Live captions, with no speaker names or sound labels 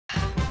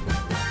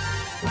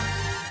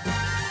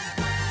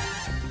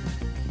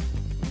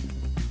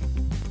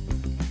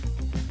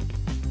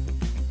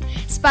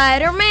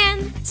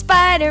Spider-Man,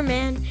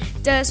 Spider-Man,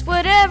 does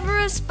whatever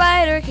a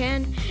spider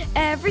can.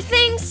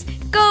 Everything's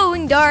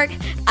going dark,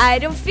 I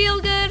don't feel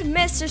good,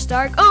 Mr.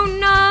 Stark. Oh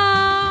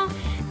no,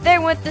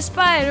 there went the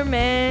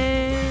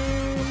Spider-Man.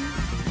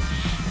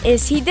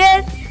 Is he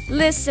dead?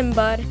 Listen,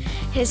 bud,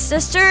 his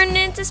just turned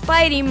into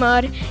Spidey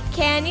mud.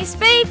 Can he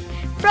escape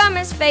from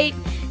his fate?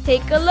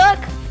 Take a look,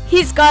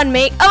 he's gone,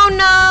 mate. Oh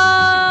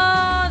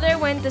no, there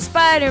went the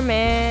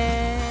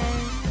Spider-Man.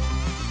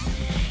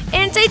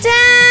 In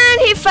Titan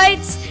he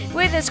fights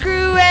with his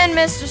crew and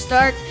Mr.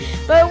 Stark,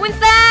 but when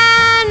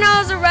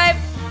Thanos arrived,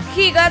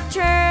 he got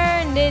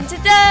turned into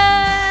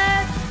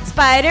dust.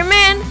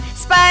 Spider-Man,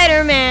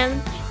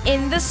 Spider-Man,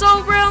 in the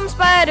Soul Realm,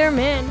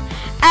 Spider-Man,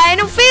 I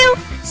don't feel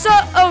so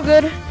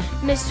good,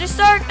 Mr.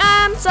 Stark,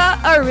 I'm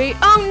sorry.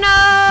 Oh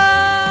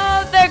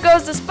no, there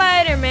goes the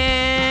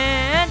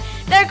Spider-Man.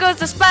 There goes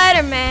the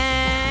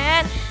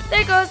Spider-Man.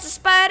 There goes the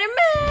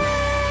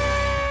Spider-Man.